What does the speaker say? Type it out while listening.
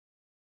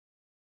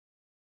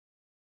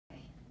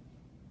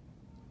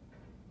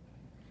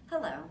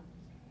Hello,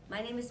 my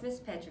name is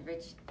Miss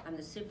Petrovich. I'm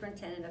the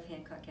superintendent of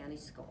Hancock County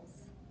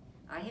Schools.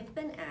 I have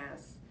been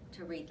asked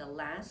to read the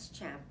last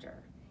chapter,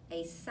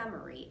 a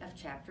summary of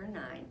chapter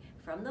 9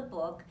 from the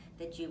book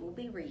that you will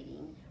be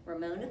reading,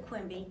 Ramona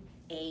Quimby,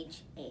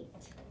 age 8.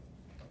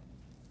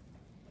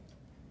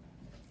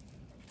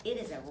 It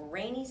is a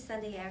rainy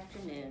Sunday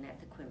afternoon at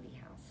the Quimby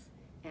house,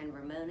 and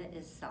Ramona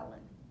is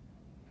sullen.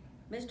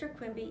 Mr.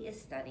 Quimby is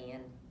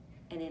studying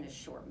and in a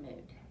short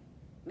mood.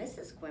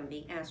 Mrs.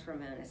 Quimby asks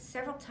Ramona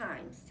several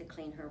times to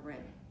clean her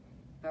room,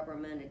 but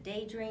Ramona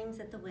daydreams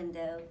at the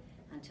window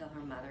until her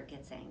mother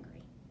gets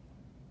angry.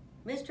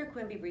 Mr.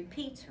 Quimby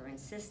repeats her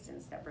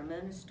insistence that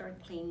Ramona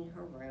start cleaning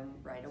her room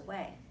right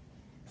away.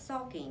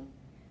 Sulking,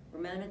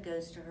 Ramona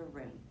goes to her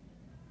room.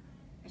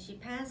 As she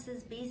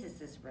passes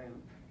Beezus's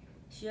room,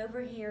 she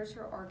overhears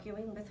her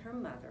arguing with her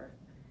mother,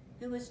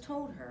 who has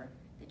told her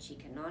that she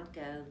cannot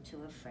go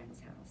to a friend's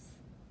house.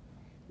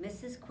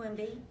 Mrs.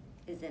 Quimby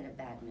is in a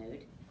bad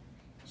mood.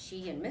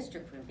 She and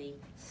Mr. Quimby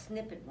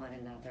snip at one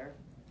another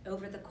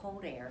over the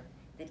cold air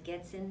that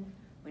gets in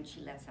when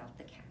she lets out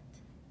the cat.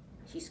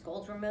 She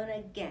scolds Ramona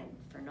again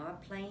for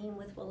not playing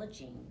with Willa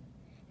Jean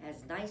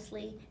as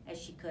nicely as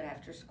she could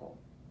after school.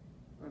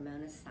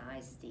 Ramona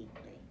sighs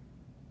deeply.